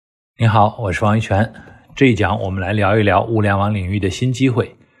你好，我是王一泉。这一讲我们来聊一聊物联网领域的新机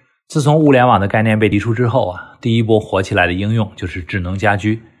会。自从物联网的概念被提出之后第一波火起来的应用就是智能家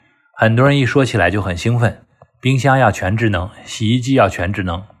居。很多人一说起来就很兴奋，冰箱要全智能，洗衣机要全智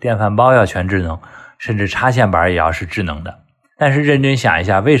能，电饭煲要全智能，甚至插线板也要是智能的。但是认真想一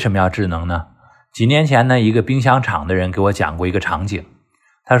下，为什么要智能呢？几年前呢，一个冰箱厂的人给我讲过一个场景。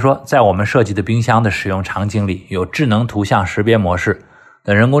他说，在我们设计的冰箱的使用场景里，有智能图像识别模式。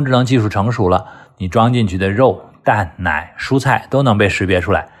等人工智能技术成熟了，你装进去的肉、蛋、奶、蔬菜都能被识别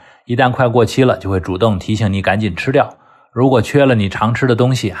出来。一旦快过期了，就会主动提醒你赶紧吃掉。如果缺了你常吃的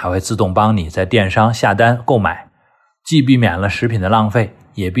东西，还会自动帮你在电商下单购买。既避免了食品的浪费，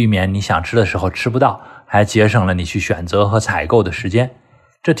也避免你想吃的时候吃不到，还节省了你去选择和采购的时间。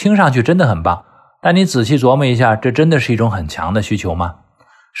这听上去真的很棒，但你仔细琢磨一下，这真的是一种很强的需求吗？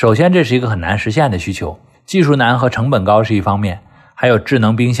首先，这是一个很难实现的需求，技术难和成本高是一方面，还有智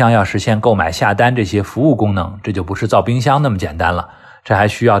能冰箱要实现购买下单这些服务功能，这就不是造冰箱那么简单了，这还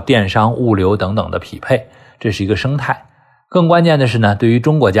需要电商、物流等等的匹配，这是一个生态。更关键的是呢，对于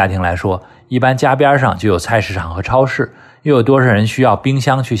中国家庭来说，一般家边上就有菜市场和超市，又有多少人需要冰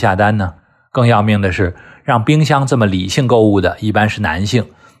箱去下单呢？更要命的是，让冰箱这么理性购物的一般是男性，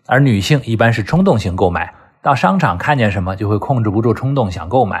而女性一般是冲动型购买，到商场看见什么就会控制不住冲动想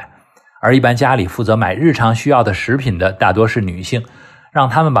购买。而一般家里负责买日常需要的食品的大多是女性，让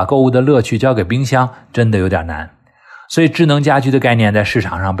他们把购物的乐趣交给冰箱真的有点难。所以智能家居的概念在市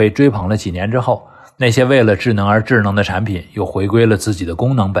场上被追捧了几年之后，那些为了智能而智能的产品又回归了自己的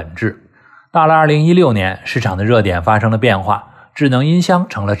功能本质。到了2016年，市场的热点发生了变化，智能音箱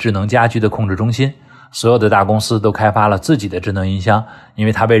成了智能家居的控制中心，所有的大公司都开发了自己的智能音箱，因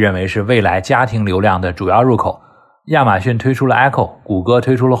为它被认为是未来家庭流量的主要入口。亚马逊推出了 Echo， 谷歌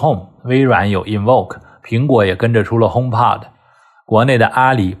推出了 Home， 微软有 Invoke， 苹果也跟着出了 HomePod， 国内的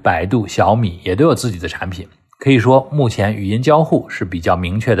阿里、百度、小米也都有自己的产品。可以说目前语音交互是比较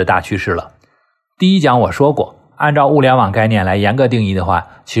明确的大趋势了。第一讲我说过，按照物联网概念来严格定义的话，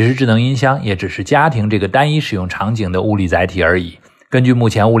其实智能音箱也只是家庭这个单一使用场景的物理载体而已。根据目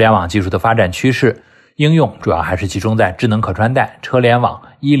前物联网技术的发展趋势，应用主要还是集中在智能可穿戴、车联网、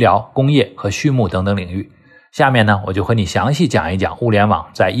医疗、工业和畜牧等等领域。下面呢，我就和你详细讲一讲物联网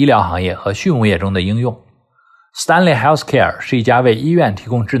在医疗行业和畜牧业中的应用。Stanley Healthcare 是一家为医院提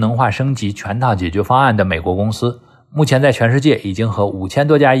供智能化升级全套解决方案的美国公司，目前在全世界已经和5000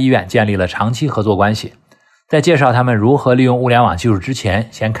多家医院建立了长期合作关系。在介绍他们如何利用物联网技术之前，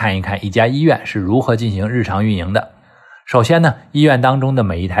先看一看一家医院是如何进行日常运营的。首先呢，医院当中的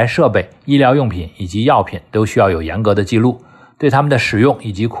每一台设备、医疗用品以及药品都需要有严格的记录，对他们的使用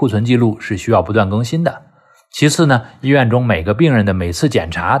以及库存记录是需要不断更新的。其次呢，医院中每个病人的每次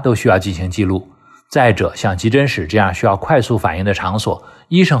检查都需要进行记录。再者，像急诊室这样需要快速反应的场所，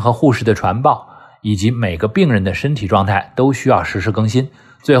医生和护士的传报以及每个病人的身体状态都需要实时更新。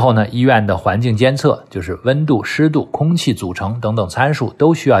最后呢，医院的环境监测，就是温度、湿度、空气组成等等参数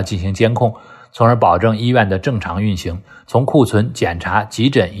都需要进行监控，从而保证医院的正常运行。从库存、检查、急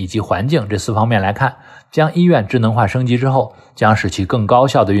诊以及环境这4方面来看，将医院智能化升级之后，将使其更高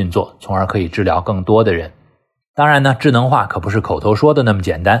效的运作，从而可以治疗更多的人。当然呢，智能化可不是口头说的那么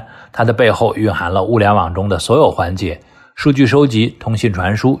简单，它的背后蕴含了物联网中的所有环节，数据收集、通信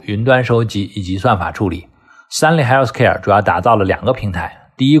传输、云端收集以及算法处理。Stanley Healthcare 主要打造了2个平台，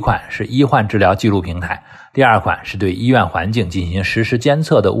第一款是医患治疗记录平台，第二款是对医院环境进行实时监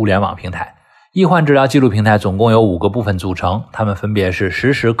测的物联网平台。医患治疗记录平台总共有5个部分组成，它们分别是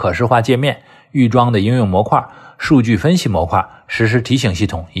实时可视化界面、预装的应用模块、数据分析模块、实时提醒系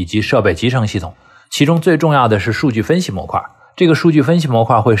统以及设备集成系统。其中最重要的是数据分析模块，这个数据分析模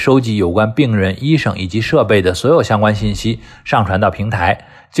块会收集有关病人、医生以及设备的所有相关信息，上传到平台，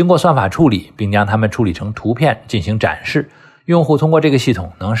经过算法处理，并将它们处理成图片进行展示。用户通过这个系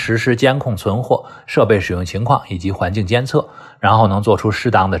统能实时监控存货、设备使用情况以及环境监测，然后能做出适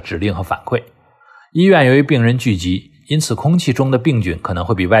当的指令和反馈。医院由于病人聚集，因此空气中的病菌可能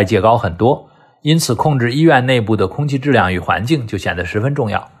会比外界高很多，因此控制医院内部的空气质量与环境就显得十分重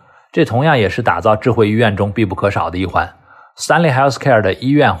要。这同样也是打造智慧医院中必不可少的一环。Stanley Healthcare 的医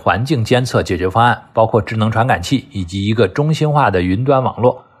院环境监测解决方案包括智能传感器以及一个中心化的云端网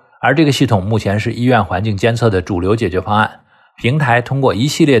络，而这个系统目前是医院环境监测的主流解决方案。平台通过一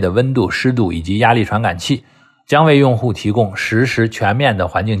系列的温度、湿度以及压力传感器，将为用户提供实时全面的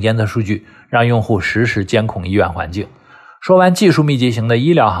环境监测数据，让用户实时监控医院环境。说完技术密集型的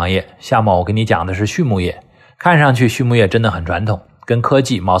医疗行业，下面我跟你讲的是畜牧业。看上去畜牧业真的很传统，跟科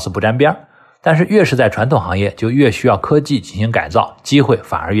技貌似不沾边，但是越是在传统行业，就越需要科技进行改造，机会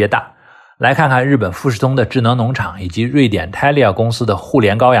反而越大。来看看日本富士通的智能农场以及瑞典泰利亚公司的互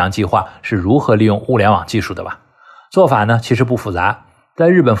联羔羊计划是如何利用物联网技术的吧。做法呢其实不复杂，在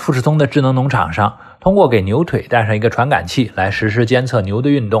日本富士通的智能农场上，通过给牛腿带上一个传感器来实时监测牛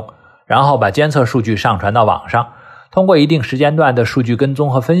的运动，然后把监测数据上传到网上，通过一定时间段的数据跟踪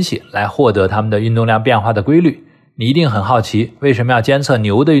和分析来获得它们的运动量变化的规律。你一定很好奇，为什么要监测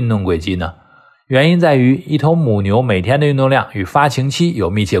牛的运动轨迹呢？原因在于一头母牛每天的运动量与发情期有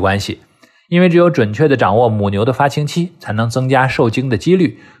密切关系，因为只有准确地掌握母牛的发情期，才能增加受精的几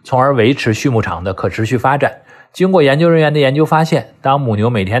率，从而维持畜牧场的可持续发展。经过研究人员的研究发现，当母牛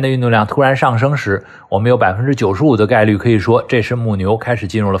每天的运动量突然上升时，我们有 95% 的概率可以说这时母牛开始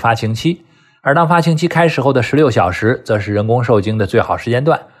进入了发情期，而当发情期开始后的16小时则是人工受精的最好时间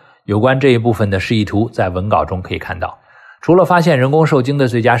段。有关这一部分的示意图在文稿中可以看到。除了发现人工受精的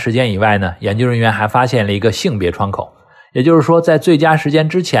最佳时间以外呢，研究人员还发现了一个性别窗口，也就是说在最佳时间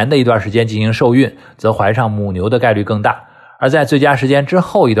之前的一段时间进行受孕，则怀上母牛的概率更大，而在最佳时间之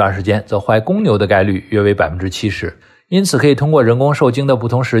后一段时间则怀公牛的概率约为 70%。 因此可以通过人工受精的不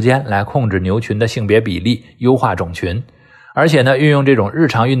同时间来控制牛群的性别比例，优化种群。而且呢，运用这种日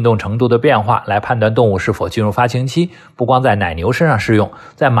常运动程度的变化来判断动物是否进入发情期，不光在奶牛身上适用，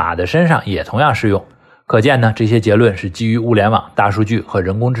在马的身上也同样适用。可见呢，这些结论是基于物联网、大数据和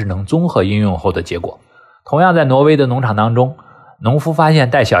人工智能综合应用后的结果。同样在挪威的农场当中，农夫发现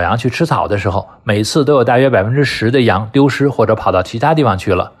带小羊去吃草的时候，每次都有大约 10% 的羊丢失或者跑到其他地方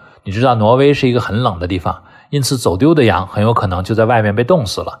去了。你知道挪威是一个很冷的地方，因此走丢的羊很有可能就在外面被冻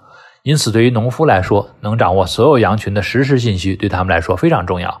死了。因此对于农夫来说，能掌握所有羊群的实时信息对他们来说非常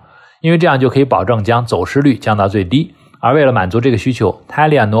重要，因为这样就可以保证将走失率降到最低。而为了满足这个需求，泰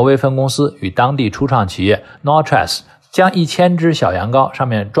利亚挪威分公司与当地初创企业 Nortress 将1000只小羊羔上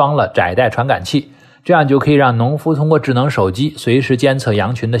面装了窄带传感器，这样就可以让农夫通过智能手机随时监测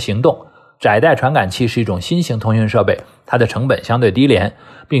羊群的行动。窄带传感器是一种新型通讯设备，它的成本相对低廉，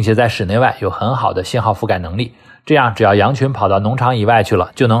并且在室内外有很好的信号覆盖能力，这样只要羊群跑到农场以外去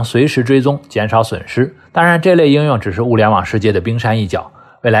了，就能随时追踪，减少损失。当然这类应用只是物联网世界的冰山一角，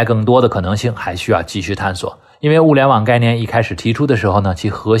未来更多的可能性还需要继续探索。因为物联网概念一开始提出的时候呢，其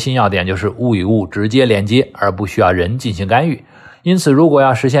核心要点就是物与物直接连接，而不需要人进行干预。因此如果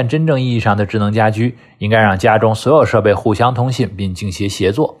要实现真正意义上的智能家居，应该让家中所有设备互相通信并进行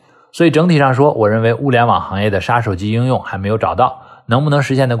协作。所以整体上说，我认为物联网行业的杀手级应用还没有找到，能不能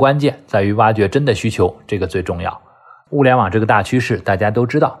实现的关键在于挖掘真的需求，这个最重要。物联网这个大趋势大家都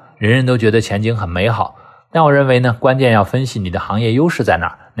知道，人人都觉得前景很美好，但我认为呢，关键要分析你的行业优势在哪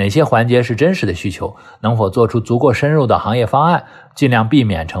儿，哪些环节是真实的需求，能否做出足够深入的行业方案，尽量避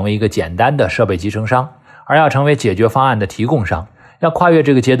免成为一个简单的设备集成商，而要成为解决方案的提供商。要跨越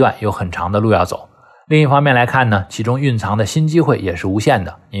这个阶段有很长的路要走。另一方面来看呢，其中蕴藏的新机会也是无限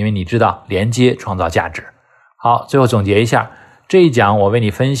的，因为你知道连接创造价值。好，最后总结一下，这一讲我为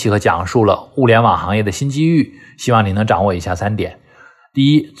你分析和讲述了物联网行业的新机遇，希望你能掌握以下3点。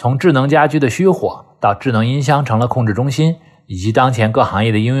第一，从智能家居的虚火到智能音箱成了控制中心，以及当前各行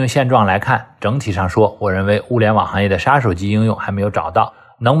业的应用现状来看，整体上说，我认为物联网行业的杀手级应用还没有找到，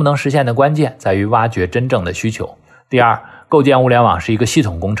能不能实现的关键在于挖掘真正的需求。第二，构建物联网是一个系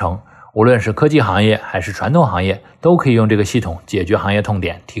统工程，无论是科技行业还是传统行业，都可以用这个系统解决行业痛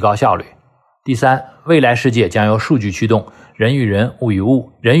点，提高效率。第三，未来世界将由数据驱动，人与人、物与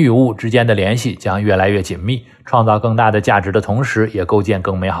物、人与物之间的联系将越来越紧密，创造更大的价值的同时，也构建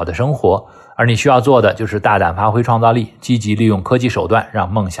更美好的生活。而你需要做的就是大胆发挥创造力，积极利用科技手段，让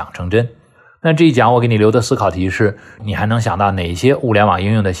梦想成真。那这一讲我给你留的思考题是，你还能想到哪些物联网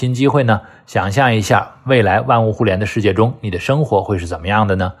应用的新机会呢？想象一下未来万物互联的世界中，你的生活会是怎么样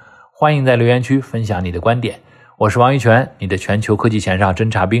的呢？欢迎在留言区分享你的观点。我是王玉泉，你的全球科技前哨侦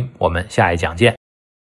察兵，我们下一讲见。